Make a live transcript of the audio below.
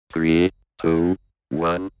3, 2,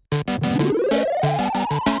 1.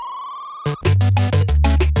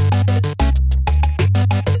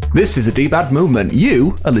 This is a D-Bad movement.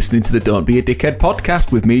 You are listening to the Don't Be a Dickhead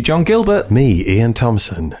podcast with me, John Gilbert. Me, Ian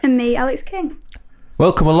Thompson. And me, Alex King.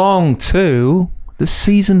 Welcome along to the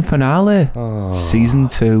season finale. Season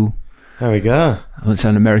 2. There we go. Well, it's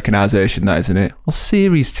an Americanisation, that, isn't it? Or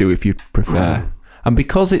series 2, if you prefer. And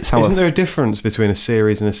because it's our... Isn't there a difference between a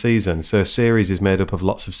series and a season? So a series is made up of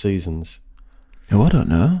lots of seasons. Oh, I don't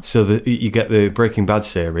know. So you get the Breaking Bad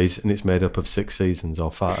series, and it's made up of 6 seasons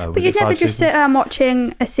or 5. But you'd never just sit down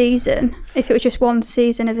watching a season if it was just one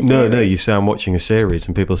season of a series. No, you say I'm watching a series,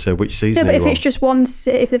 and people say, which season No, but are if you it's on? just one,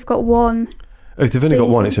 if they've got one If they've only got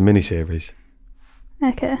one, season. it's a mini-series.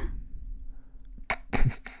 Okay.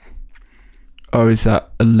 Or is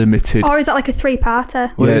that a limited... Or is that like a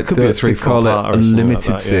 3-parter? Well, it could be a they call it 3-4-parter or a something limited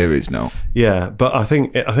like that, series now. Yeah, but I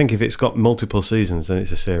think if it's got multiple seasons, then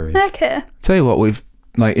it's a series. Okay. Tell you what, we've...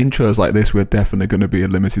 Like, intros like this, we're definitely going to be a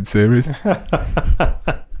limited series.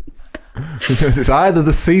 Because it's either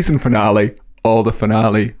the season finale or the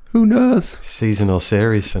finale. Who knows? Seasonal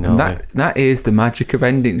series finale. And that is the magic of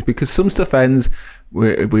endings, because some stuff ends,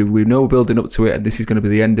 we know we're building up to it and this is going to be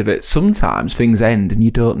the end of it. Sometimes things end and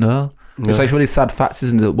you don't know. No. It's like really sad facts,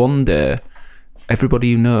 isn't it, that one day everybody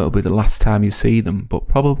you know will be the last time you see them, but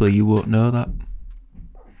probably you won't know that.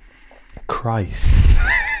 Christ.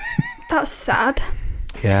 That's sad.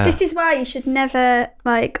 Yeah. This is why you should never,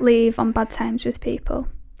 leave on bad times with people.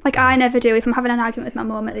 I never do. If I'm having an argument with my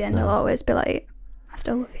mum at the end, I'll always be like, I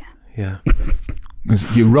still love you. Yeah.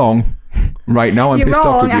 You're wrong. Right now I'm You're pissed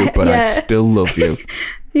off with wrong, you, but I yeah. still love you.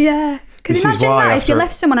 Yeah. Because This is imagine why that if you after-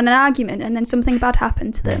 left someone in an argument and then something bad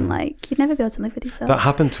happened to them, you'd never be able to live with yourself. That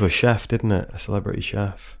happened to a chef, didn't it? A celebrity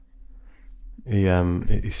chef. He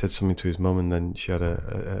said something to his mum, and then she had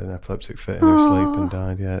an epileptic fit in her sleep and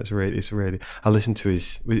died. Yeah, it's really. I listened to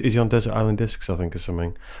is he on Desert Island Discs, I think, or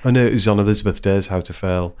something? Oh no, it was on Elizabeth Day's How to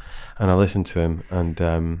Fail, and I listened to him, and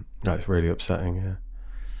it's really upsetting. Yeah.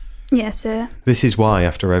 Yeah, so This is why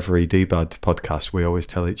after every D-Bad podcast we always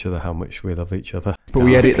tell each other how much we love each other. But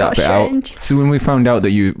we This edit is that quite bit out. strange. So when we found out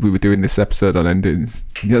that we were doing this episode on endings,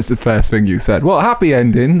 that's the first thing you said. Well, happy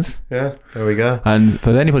endings. Yeah, there we go. And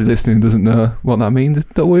for anybody listening who doesn't know what that means,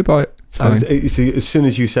 don't worry about it. It's fine. You see, as soon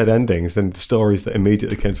as you said endings, then the stories that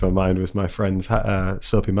immediately came to my mind was my friend's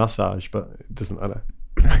soapy massage, but it doesn't matter.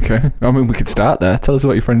 Okay. I mean, we could start there. Tell us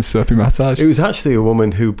about your friend's soapy massage. It was actually a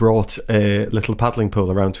woman who brought a little paddling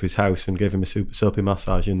pool around to his house and gave him a soapy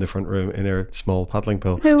massage in the front room in her small paddling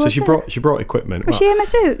pool. Who So was she it? brought equipment. was she in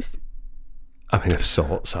masseuse? I mean, of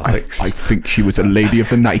sorts, I Alex. think she was a lady of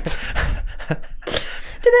the night. Do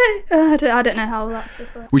they? I don't know how that's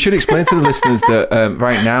stuff works. We should explain to the listeners that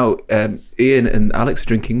right now, Ian and Alex are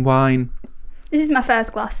drinking wine. This is my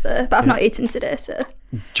first glass though, but I've not eaten today, so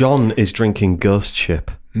John is drinking Ghost Ship.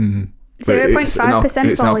 it's 0.5%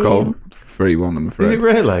 It's an volume. alcohol-free one, I'm Is afraid. it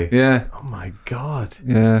really? Yeah. Oh my God.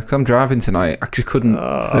 Yeah, I'm driving tonight. I just couldn't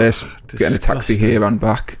face getting a taxi disgusting. here and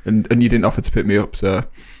back, and you didn't offer to pick me up, so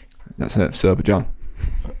that's it. Sober John.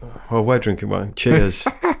 Well, we're drinking wine. Cheers.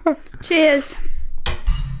 Cheers.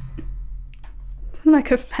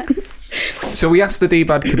 Like a fence. So we asked the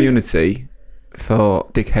D-Bad community for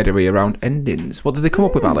dickheadery around endings. What did they come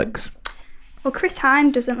up with, Alex? Well, Chris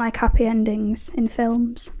Hine doesn't like happy endings in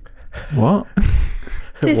films. What?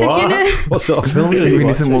 So he said, you know, What sort of film I does he mean,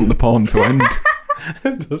 watch? doesn't want the porn to end.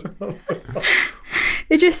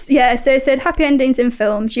 it just, so he said happy endings in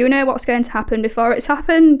films. You know what's going to happen before it's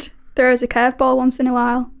happened. Throws a curveball once in a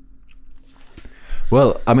while.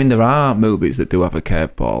 Well, I mean, there are movies that do have a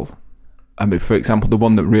curveball. I mean, for example, the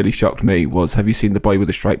one that really shocked me was, have you seen The Boy with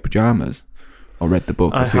the Striped Pyjamas? Or read the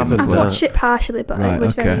book? I haven't. I've Well, watched it partially, but Right, it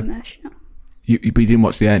was very okay. emotional. But you didn't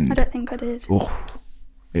watch the I end? don't think I did. Oh,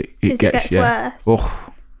 it 'Cause gets you. worse. Oh,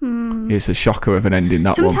 it's a shocker of an ending,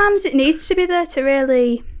 that one. Sometimes it needs to be there to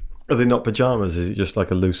really... Are they not pajamas? Is it just like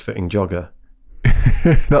a loose-fitting jogger?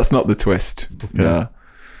 That's not the twist. No.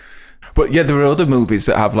 But yeah, there are other movies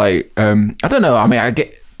that have I don't know. I mean, I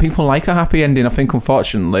get people like a happy ending. I think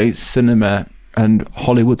unfortunately, cinema and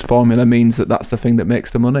Hollywood's formula means that that's the thing that makes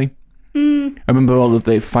the money. I remember all of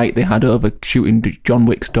the fight they had over shooting John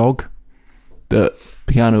Wick's dog. That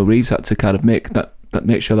Keanu Reeves had to kind of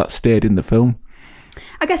make sure that stayed in the film.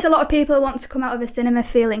 I guess a lot of people want to come out of a cinema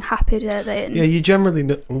feeling happy, don't they? And Yeah, you generally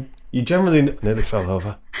nearly fell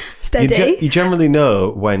over. steady. You generally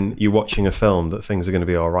know when you're watching a film that things are going to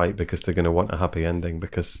be all right because they're going to want a happy ending,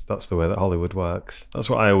 because that's the way that Hollywood works. That's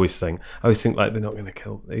what I always think. I always think they're not going to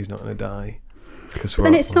kill. He's not going to die. But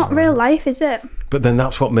then it's not real life, is it? But then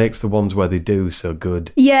that's what makes the ones where they do so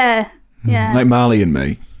good. Yeah. Yeah. Like Marley and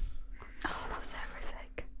Me.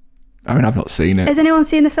 I mean, I've not seen it. Has anyone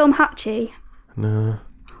seen the film Hachi? No.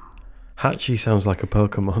 Hachi sounds like a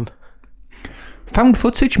Pokemon. Found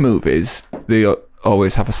footage movies, they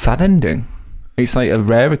always have a sad ending. It's like a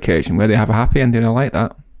rare occasion where they have a happy ending. I like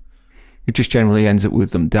that. It just generally ends up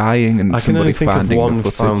with them dying and I can somebody only think of finding one the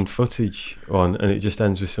footage. found footage one, and it just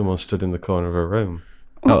ends with someone stood in the corner of a room.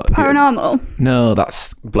 What, Oh, yeah. Paranormal? No,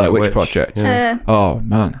 that's Blair Witch Project. Yeah. Oh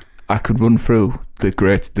man, I could run through the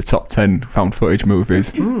top 10 found footage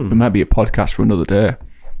movies. There might be a podcast for another day.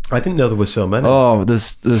 I didn't know there were so many. Oh,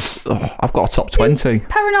 I've got a top 20. Is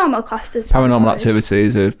Paranormal classed as Paranormal footage? Activity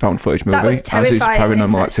is a found footage movie. That was As is terrifying when it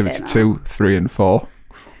Paranormal first Activity came 2, 3 and 4.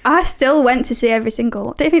 I still went to see every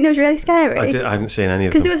single. Don't you think they was really scary? I haven't seen any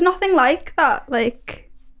of Because them. there was nothing like that,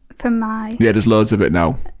 like, from my... Yeah, there's loads of it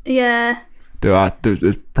now. Yeah.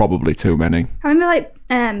 There's probably too many. I remember, like,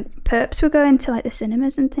 perps were going to, like, the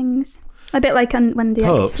cinemas and things. A bit like when the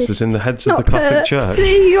Popes, Exorcist... as in the heads of Not the Catholic perps, Church.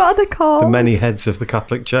 what are they called? The many heads of the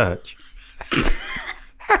Catholic Church.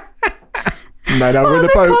 Men out What with are the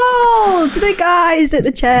they popes. called? The guys at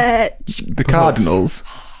the church. The cardinals.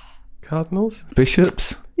 Cardinals?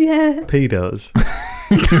 Bishops. Yeah. Pedos.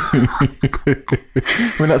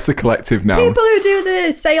 I mean, that's the collective now. People who do the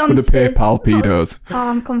For seances. the PayPal pedos. Oh,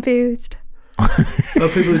 I'm confused. Oh,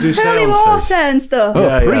 people who do Holy seances. water and stuff. Oh,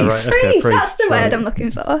 Yeah, yeah, priest. right, okay, Priest, that's the right. word I'm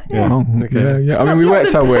looking for. Yeah. Oh, Okay. yeah. I mean, we Not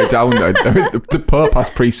worked the- our way down there. I mean, the Pope has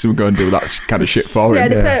priests who go and do that kind of shit for Yeah, him.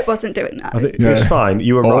 the Yeah. perp wasn't doing that. I think Yeah. it's fine.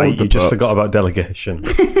 You were All right. the You just popes. forgot about delegation.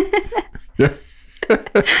 Yeah,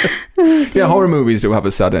 horror movies do have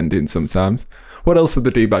a sad ending sometimes. What else have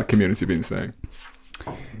the D-Bad community been saying?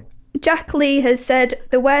 Jack Lee has said,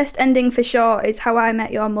 the worst ending for sure is How I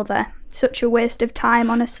Met Your Mother. Such a waste of time,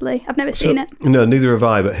 honestly. I've never seen it. No, neither have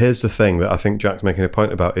I. But here's the thing that I think Jack's making a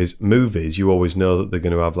point about is movies. You always know that they're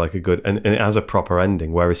going to have like a good and it has a proper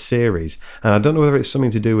ending. Whereas series, and I don't know whether it's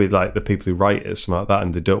something to do with like the people who write it, something like that,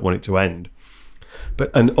 and they don't want it to end.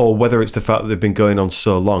 Or whether it's the fact that they've been going on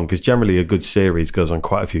so long, because generally a good series goes on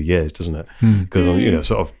quite a few years, doesn't it? Goes on,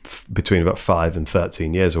 sort of between about 5 and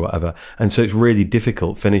 13 years or whatever. And so it's really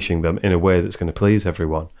difficult finishing them in a way that's going to please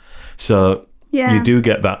everyone. So Yeah. you do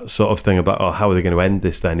get that sort of thing about, oh, how are they going to end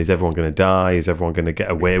this then? Is everyone going to die? Is everyone going to get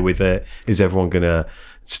away with it? Is everyone going to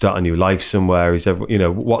start a new life somewhere? Is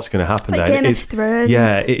everyone, what's going to happen It's like then? Game of Thrones.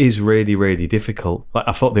 Yeah, it is really, really difficult. Like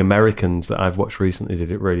I thought the Americans that I've watched recently did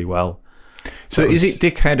it really well. So is it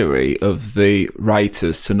dickheadery of the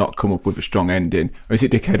writers to not come up with a strong ending? Or is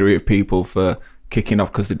it dickheadery of people for kicking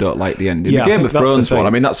off because they don't like the ending? Yeah, I the Game think of that's the Thrones one, thing. I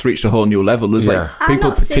mean, that's reached a whole new level. There's Yeah. like I've people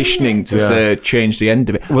not seen petitioning it. to say change the end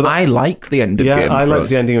of it. Well, I like the end of Game of Yeah, I Thrones. like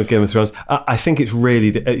the ending of Game of Thrones. I think it's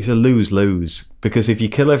a lose-lose, because if you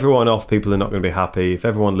kill everyone off, people are not going to be happy. If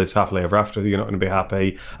everyone lives happily ever after, you're not going to be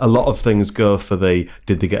happy. A lot of things go for did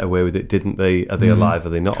they get away with it? Didn't they? Are they alive? Are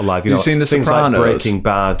they not alive? You've seen The things Sopranos? like Breaking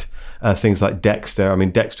Bad, things like Dexter. I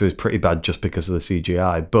mean, Dexter is pretty bad just because of the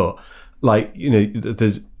CGI, but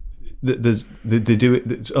they do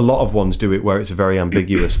it. A lot of ones do it where it's a very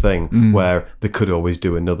ambiguous thing, where they could always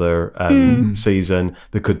do another season,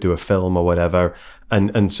 they could do a film or whatever,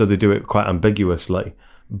 and so they do it quite ambiguously.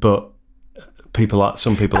 But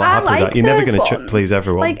some people But are I happy with like that. You're never those going to ones. please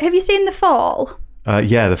everyone. Like, have you seen The Fall?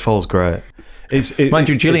 Yeah, The Fall's great. Mind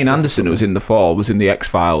you, Gillian Anderson, who was in The Fall, was in The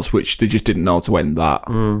X-Files, which they just didn't know to end that.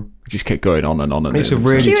 It just kept going on and on. And It's a on.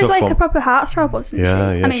 really She was tough like one. a proper heartthrob, wasn't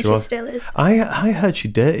Yeah, she? yeah, I mean, she she was. still is. I heard she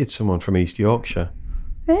dated someone from East Yorkshire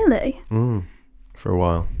Really? for a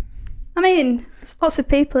while. I mean, there's lots of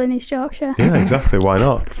people in East Yorkshire. Yeah, exactly. Why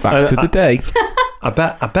not? Fact of the day. I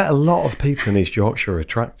bet a lot of people in East Yorkshire are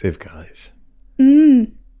attractive guys.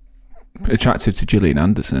 Attractive to Gillian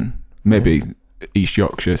Anderson. Maybe East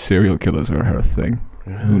Yorkshire serial killers are her thing.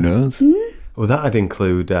 Who knows? Well, that'd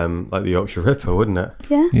include like the Yorkshire Ripper, wouldn't it?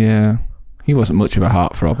 Yeah. Yeah. He wasn't much of a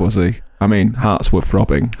heartthrob, was he? I mean, hearts were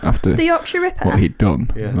throbbing after The Yorkshire Ripper. what he'd done.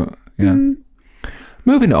 Yeah. But, yeah.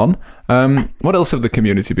 Moving on. What else have the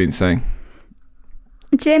community been saying?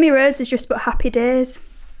 Jamie Rose has just put Happy Days.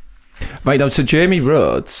 Right now, so Jamie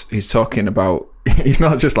Rhodes, he's talking about, he's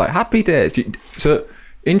not just like happy days. So,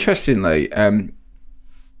 interestingly, Ian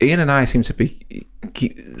and I seem to be,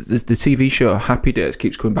 the TV show Happy Days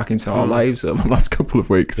keeps coming back into our lives over the last couple of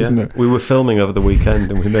weeks, isn't it? We were filming over the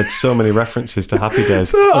weekend and we made so many references to Happy Days.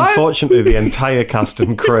 So Unfortunately, the entire cast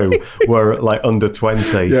and crew were like under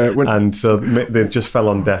 20, Yeah, and so they just fell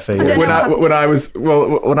on deaf ears. don't know. When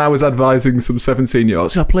I was advising some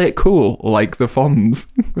 17-year-olds, play it cool, like the Fonz.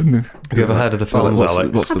 Have you ever heard of the Fonz,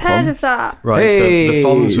 Alex? What's I've the heard Fonz? of that. Right, Hey! so the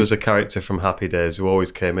Fonz was a character from Happy Days who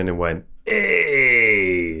always came in and went,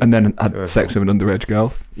 Hey! and then had sex with an underage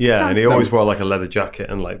girl. Yeah, and he Sounds always wore like a leather jacket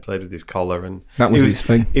and like played with his collar, and That was he his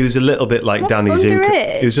thing. He was a little bit like Danny underage?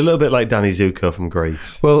 Zuko. He was a little bit like Danny Zuko from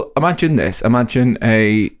Grease. Well, imagine this. Imagine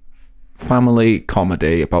a family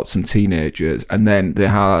comedy about some teenagers, and then they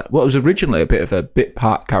had what was originally a bit of a bit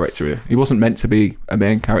part character. He wasn't meant to be a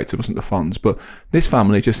main character, wasn't the Fonz, but this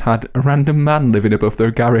family just had a random man living above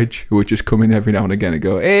their garage who would just come in every now and again and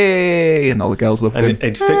go, hey, and all the girls loved And him.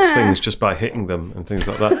 he'd fix things just by hitting them and things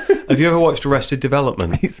like that. Have you ever watched Arrested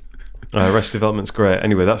Development? Arrested Development's great.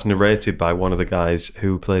 Anyway, that's narrated by one of the guys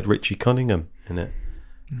who played Richie Cunningham in it.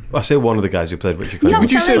 I say one of the guys who played Richie Cunningham.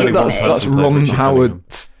 Would you say that that's Ron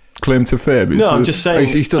Howard's claim to fame? No, I'm just saying.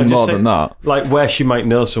 He's done I'm just more saying, than that. Like where she might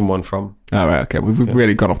know someone from. All right, okay. We've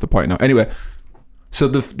really gone off the point now. Anyway, so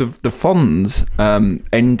the Fonz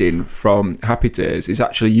ending from Happy Days is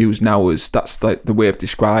actually used now as that's like the way of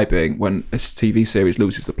describing when a TV series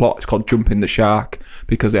loses the plot. It's called Jumping the Shark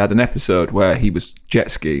because they had an episode where he was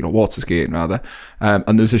jet skiing or water skiing rather,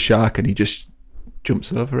 and there's a shark and he just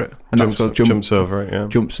jumps over it. And Jumps over it, yeah.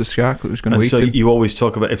 Jumps the shark that was going to And eat so him. you always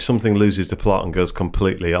talk about if something loses the plot and goes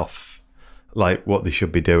completely off, like what they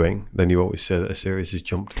should be doing, then you always say that a series has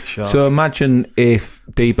jumped the shark. So imagine if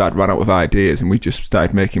D-Bad ran out of ideas and we just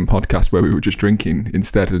started making podcasts where we were just drinking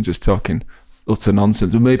instead and just talking utter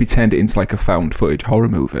nonsense, or maybe turned it into like a found footage horror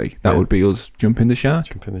movie. That would be us jumping the shark.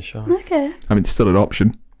 Jumping the shark. Okay. I mean, it's still an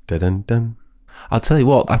option. Dun-dun-dun. I'll tell you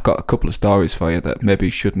what, I've got a couple of stories for you that maybe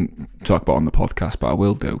shouldn't talk about on the podcast, but I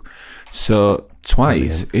will do. So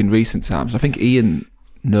twice in recent times, I think Ian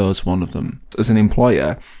knows one of them. As an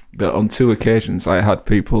employer, that on 2 occasions I had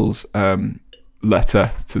people's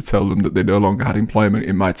letter to tell them that they no longer had employment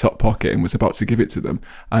in my top pocket and was about to give it to them.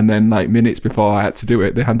 And then like minutes before I had to do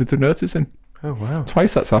it, they handed the notice in. Oh, wow.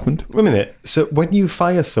 Twice that's happened. Wait a minute. So when you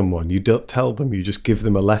fire someone, you don't tell them, you just give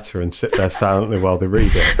them a letter and sit there silently while they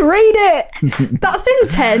read it. Read it. That's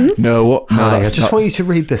intense. No, what? No, Hi, I that's just not- want you to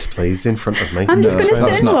read this, please, in front of me. I'm just going to sit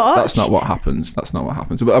that's and watch. That's not what happens. That's not what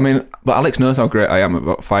happens. But I mean, but Alex knows how great I am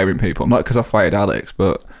about firing people. Not because I fired Alex,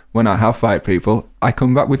 but when I have fired people, I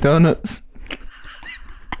come back with donuts.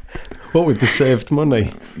 What with the saved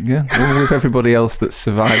money? Yeah, well, with everybody else that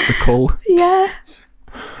survived the cull. Yeah.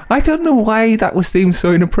 I don't know why that was deemed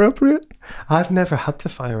so inappropriate. I've never had to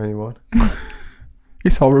fire anyone.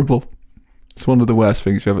 It's horrible. It's one of the worst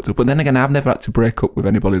things you ever do. But then again, I've never had to break up with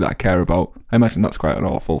anybody that I care about. I imagine that's quite an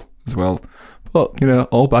awful as well. But, you know,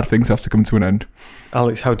 all bad things have to come to an end.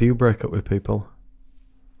 Alex, how do you break up with people?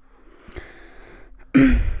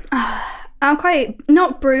 I'm quite,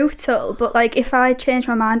 not brutal, but like if I change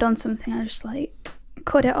my mind on something, I just like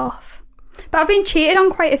cut it off. But I've been cheated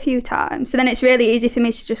on quite a few times, so then it's really easy for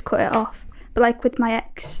me to just cut it off. But like with my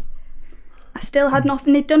ex, I still had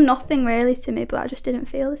nothing. They'd done nothing really to me, but I just didn't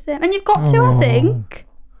feel the same. And you've got to, I think.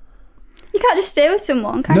 You can't just stay with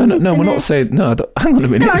someone, can you? No, we're not saying... No, hang on a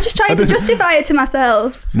minute. No, I'm just trying to justify it to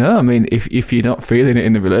myself. No, I mean, if you're not feeling it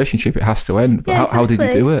in the relationship, it has to end. But Yeah, how did you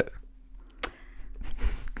exactly. do it?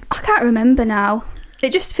 I can't remember now.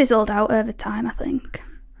 It just fizzled out over time, I think.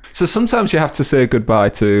 So sometimes you have to say goodbye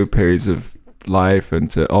to periods of life and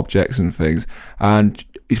to objects and things. And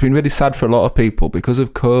it's been really sad for a lot of people because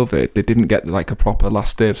of COVID. They didn't get like a proper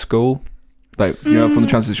last day of school. Like, you know, from the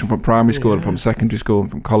transition from primary school and from secondary school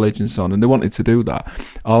and from college and so on. And they wanted to do that.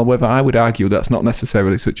 However, I would argue that's not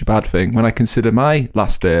necessarily such a bad thing. When I consider my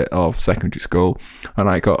last day of secondary school and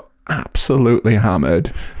I got absolutely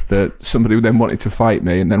hammered that somebody then wanted to fight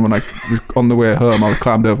me, and then when I was on the way home I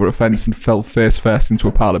climbed over a fence and fell face first into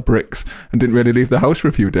a pile of bricks and didn't really leave the house for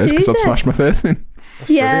a few days because I'd Jesus. smashed my face in.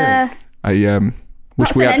 Yeah. I wish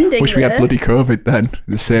That's we an had ending, wish we had though. bloody COVID then.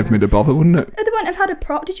 It saved me the bother, wouldn't it? They wouldn't have had a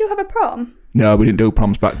prom. Did you have a prom? No, we didn't do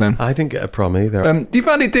proms back then. I didn't get a prom either. Do you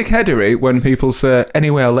find it dickheadery when people say,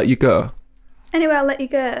 anyway, I'll let you go? Anyway, I'll let you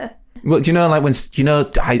go. Well, do you know, like, when, do you know,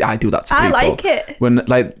 I do that to I people. like it. When,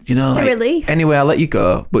 like, you know, It's a like, relief. anyway, I'll let you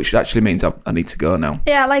go, which actually means I need to go now.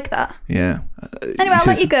 Yeah, I like that. Yeah. Anyway, I'll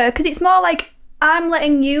let you go because it's more like I'm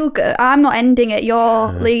letting you go. I'm not ending it.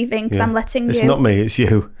 You're leaving because I'm letting It's you. not me, it's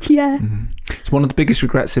you. Yeah. It's one of the biggest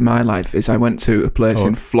regrets in my life is I went to a place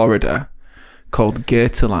in Florida called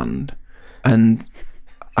Gatorland, and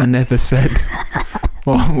I never said,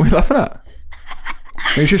 what are we laughing at?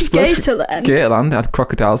 It was just Gatorland. Gatorland had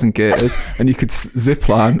crocodiles and gators, and you could zip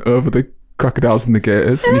line over the crocodiles and the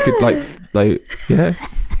gators, and you could yeah,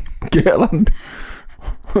 Gatorland.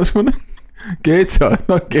 What's funny? Gator,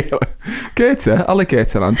 not Gator. Gator,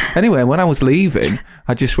 Alligatorland. Anyway, when I was leaving,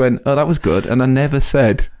 I just went, oh, that was good, and I never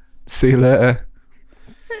said, see you later.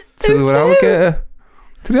 To the alligator.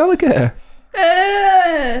 To the alligator.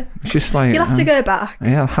 It's just like You'll have to go back.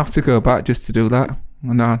 Yeah, I'll have to go back just to do that.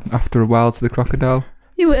 And then after a while to the crocodile.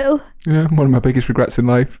 You will. Yeah, one of my biggest regrets in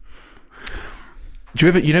life. Do you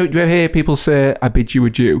ever hear people say, I bid you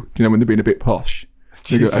adieu? Do you know when they're being a bit posh?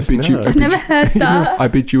 They go, Jesus, no. I've never heard that. I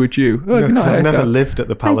bid you adieu. Oh, No, you've not 'cause I've heard never that? lived at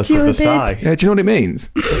the Palace you of a bid. Versailles. Yeah, do you know what it means?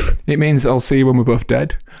 It means I'll see you when we're both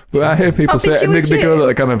dead. But I hear people I'll say, bid you and they go adieu.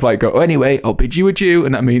 like, kind of like, go, oh, anyway, I'll bid you adieu.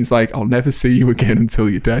 And that means like, I'll never see you again until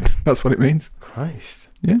you're dead. That's what it means. Christ.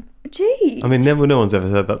 Yeah. Jeez. I mean, no one's ever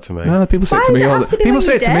said that to me. No, people say Why it to does me it all have to be people when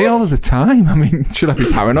say it you're to me dead? all of the time. I mean, should I be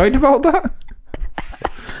paranoid about that?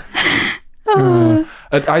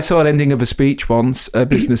 I saw an ending of a speech once, a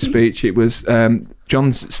business speech. It was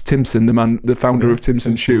John Timson, the founder of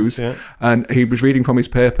Timson Shoes, yeah. and he was reading from his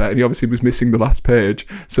paper, and he obviously was missing the last page.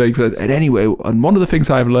 So he said, and anyway, and one of the things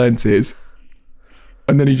I've learned is,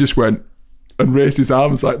 and then he just went and raised his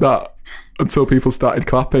arms like that until people started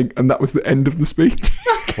clapping, and that was the end of the speech.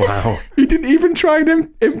 Wow. He didn't even try and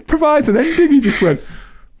improvise an ending. He just went,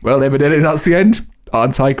 well, evidently that's the end.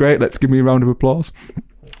 Aren't I great? Let's give me a round of applause.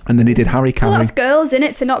 And then he did Harry Well, Carey. that's girls, in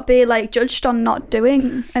it, to not be like judged on not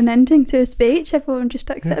doing an ending to a speech. Everyone just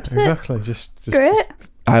accepts it. Exactly. Just Great.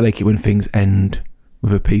 I like it when things end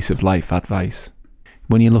with a piece of life advice.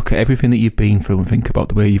 When you look at everything that you've been through and think about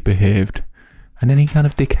the way you've behaved and any kind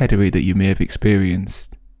of dickheadery that you may have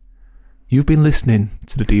experienced. You've been listening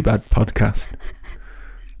to the D-Bad podcast.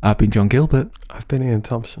 I've been John Gilbert. I've been Ian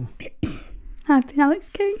Thompson. I've been Alex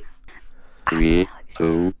King. 3,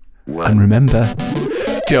 2, 1. And remember,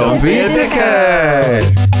 don't be a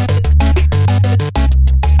dickhead!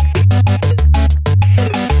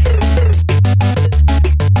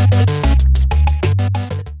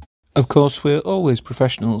 Of course, we're always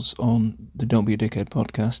professionals on the Don't Be a Dickhead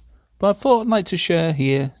podcast, but I thought I'd like to share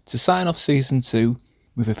here to sign off season 2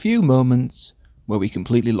 with a few moments where we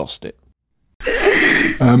completely lost it.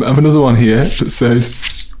 I have another one here that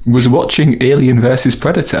says, was watching Alien vs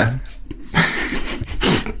Predator.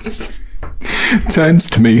 turns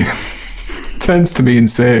to me and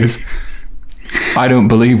says, I don't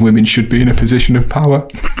believe women should be in a position of power.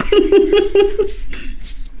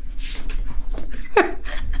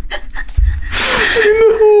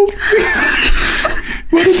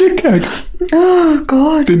 What a dickhead. Oh,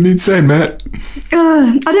 God. Didn't need to say, mate.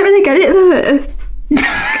 I don't really get it, though.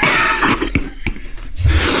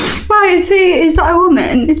 Why is that a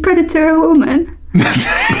woman? Is Predator a woman?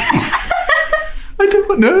 I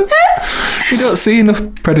don't know. You don't see enough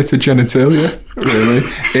Predator genitalia, really.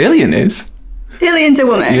 Alien is. Alien's a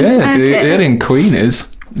woman. Yeah, the Okay. Alien Queen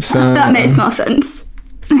is. So That makes more sense.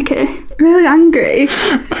 Okay. Really angry.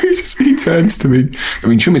 he turns to me. I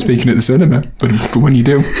mean, you shouldn't be speaking at the cinema, but when you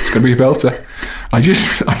do, it's going to be a belter. I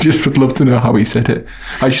just would love to know how he said it.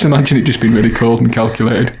 I just imagine it just being really cold and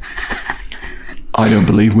calculated. I don't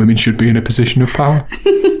believe women should be in a position of power.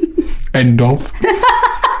 End of.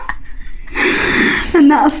 And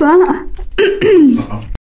that's that.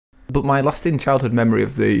 But my lasting childhood memory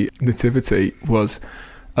of the nativity was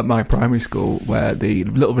at my primary school, where the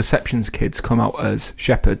little receptions kids come out as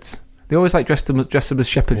shepherds. They always like dress them as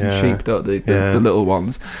shepherds and sheep, don't they? The little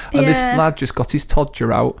ones. And this Yeah. lad just got his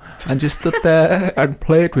todger out and just stood there and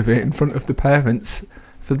played with it in front of the parents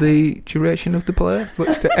for the duration of the play,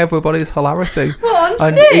 much to everybody's hilarity. What, on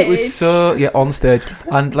And stage? it was so, on stage.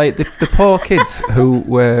 And like the poor kids who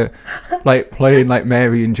were like playing like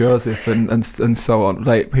Mary and Joseph and so on,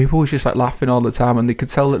 like people were just like laughing all the time, and they could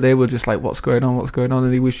tell that they were just like, what's going on,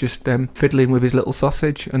 and he was just fiddling with his little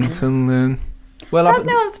sausage until How's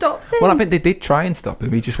no one stops him? well, I think they did try and stop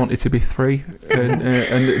him. He just wanted to be free, and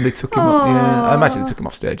they took him off. Yeah, I imagine they took him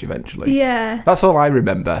off stage eventually. Yeah. That's all I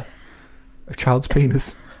remember. A child's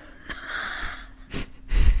penis.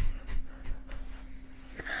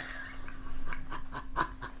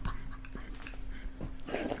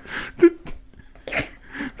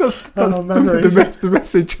 That's the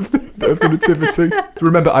message of the nativity.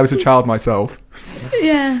 Remember, I was a child myself.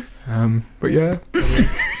 Yeah. But yeah.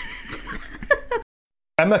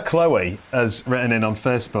 Emma Chloe has written in on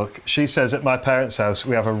Facebook. She says, at my parents' house,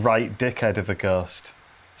 we have a right dickhead of a ghost.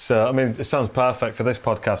 So, I mean, it sounds perfect for this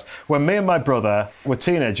podcast. When me and my brother were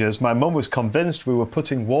teenagers, my mum was convinced we were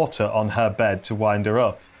putting water on her bed to wind her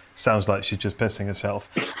up. Sounds like she's just pissing herself.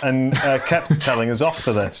 And kept telling us off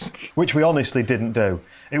for this, which we honestly didn't do.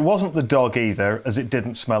 It wasn't the dog either, as it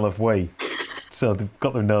didn't smell of wee. So they've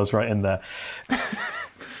got their nose right in there.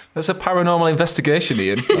 That's a paranormal investigation,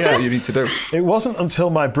 Ian. That's what you need to do. It wasn't until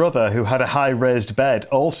my brother, who had a high raised bed,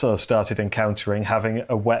 also started encountering having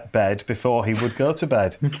a wet bed before he would go to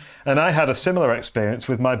bed. And I had a similar experience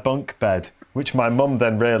with my bunk bed, which my mum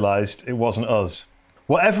then realised it wasn't us.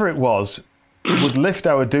 Whatever it was, would lift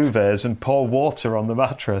our duvets and pour water on the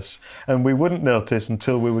mattress, and we wouldn't notice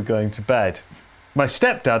until we were going to bed. My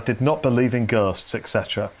stepdad did not believe in ghosts,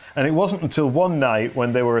 etc. And it wasn't until one night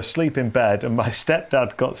when they were asleep in bed and my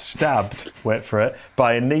stepdad got stabbed, wait for it,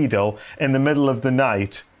 by a needle in the middle of the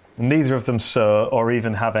night. Neither of them sew or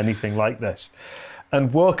even have anything like this.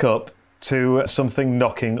 And woke up to something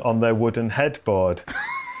knocking on their wooden headboard.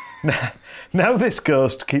 Now this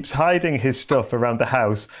ghost keeps hiding his stuff around the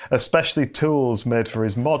house, especially tools made for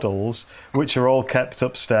his models, which are all kept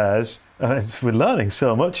upstairs. We're learning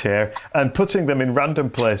so much here. And putting them in random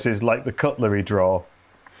places like the cutlery drawer.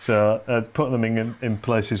 So putting them in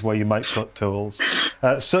places where you might put tools.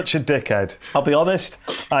 Such a dickhead. I'll be honest,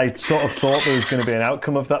 I sort of thought there was going to be an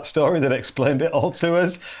outcome of that story that explained it all to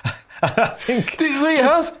us. I think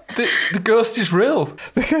the ghost is real.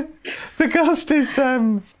 the ghost is...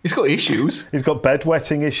 He's got issues. He's got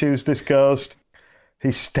bedwetting issues, this ghost.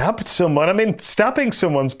 He stabbed someone. I mean, stabbing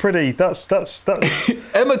someone's pretty... That's...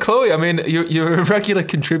 Emma Chloe, I mean, you're a regular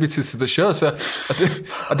contributor to the show, so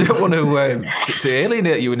I don't want to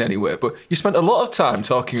alienate you in any way, but you spent a lot of time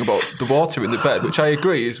talking about the water in the bed, which I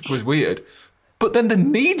agree was weird. But then the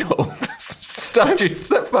needle stabbed your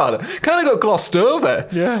stepfather. Kind of got glossed over.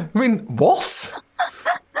 Yeah. I mean, what?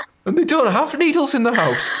 And they don't have needles in the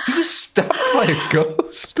house. He was stabbed by a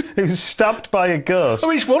ghost. He was stabbed by a ghost. I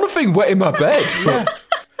mean, it's one thing wetting my bed, but... Yeah.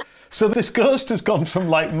 So this ghost has gone from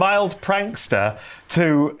like mild prankster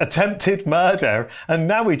to attempted murder, and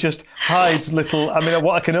now he just hides little, I mean,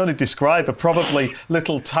 what I can only describe are probably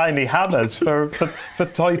little tiny hammers for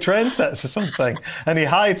toy train sets or something, and he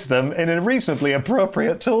hides them in a reasonably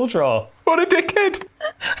appropriate tool drawer. What a dickhead.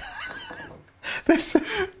 This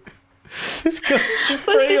ghost is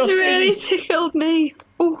This has really tickled me.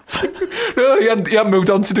 Oh. No, he hadn't moved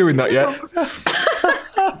on to doing that yet.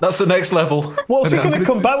 That's the next level. What's he going to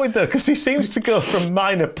come back with though? Because he seems to go from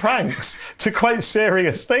minor pranks to quite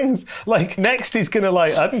serious things. Like next he's going to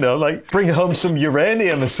I don't know, bring home some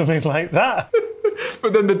uranium or something like that.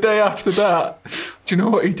 But then the day after that, do you know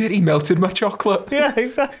what he did? He melted my chocolate. Yeah,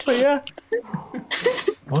 exactly, yeah.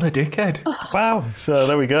 What a dickhead. Wow. So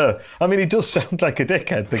there we go. I mean, he does sound like a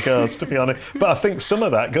dickhead, the ghost, to be honest. But I think some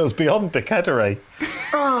of that goes beyond dickheadery.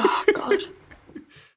 Oh, God.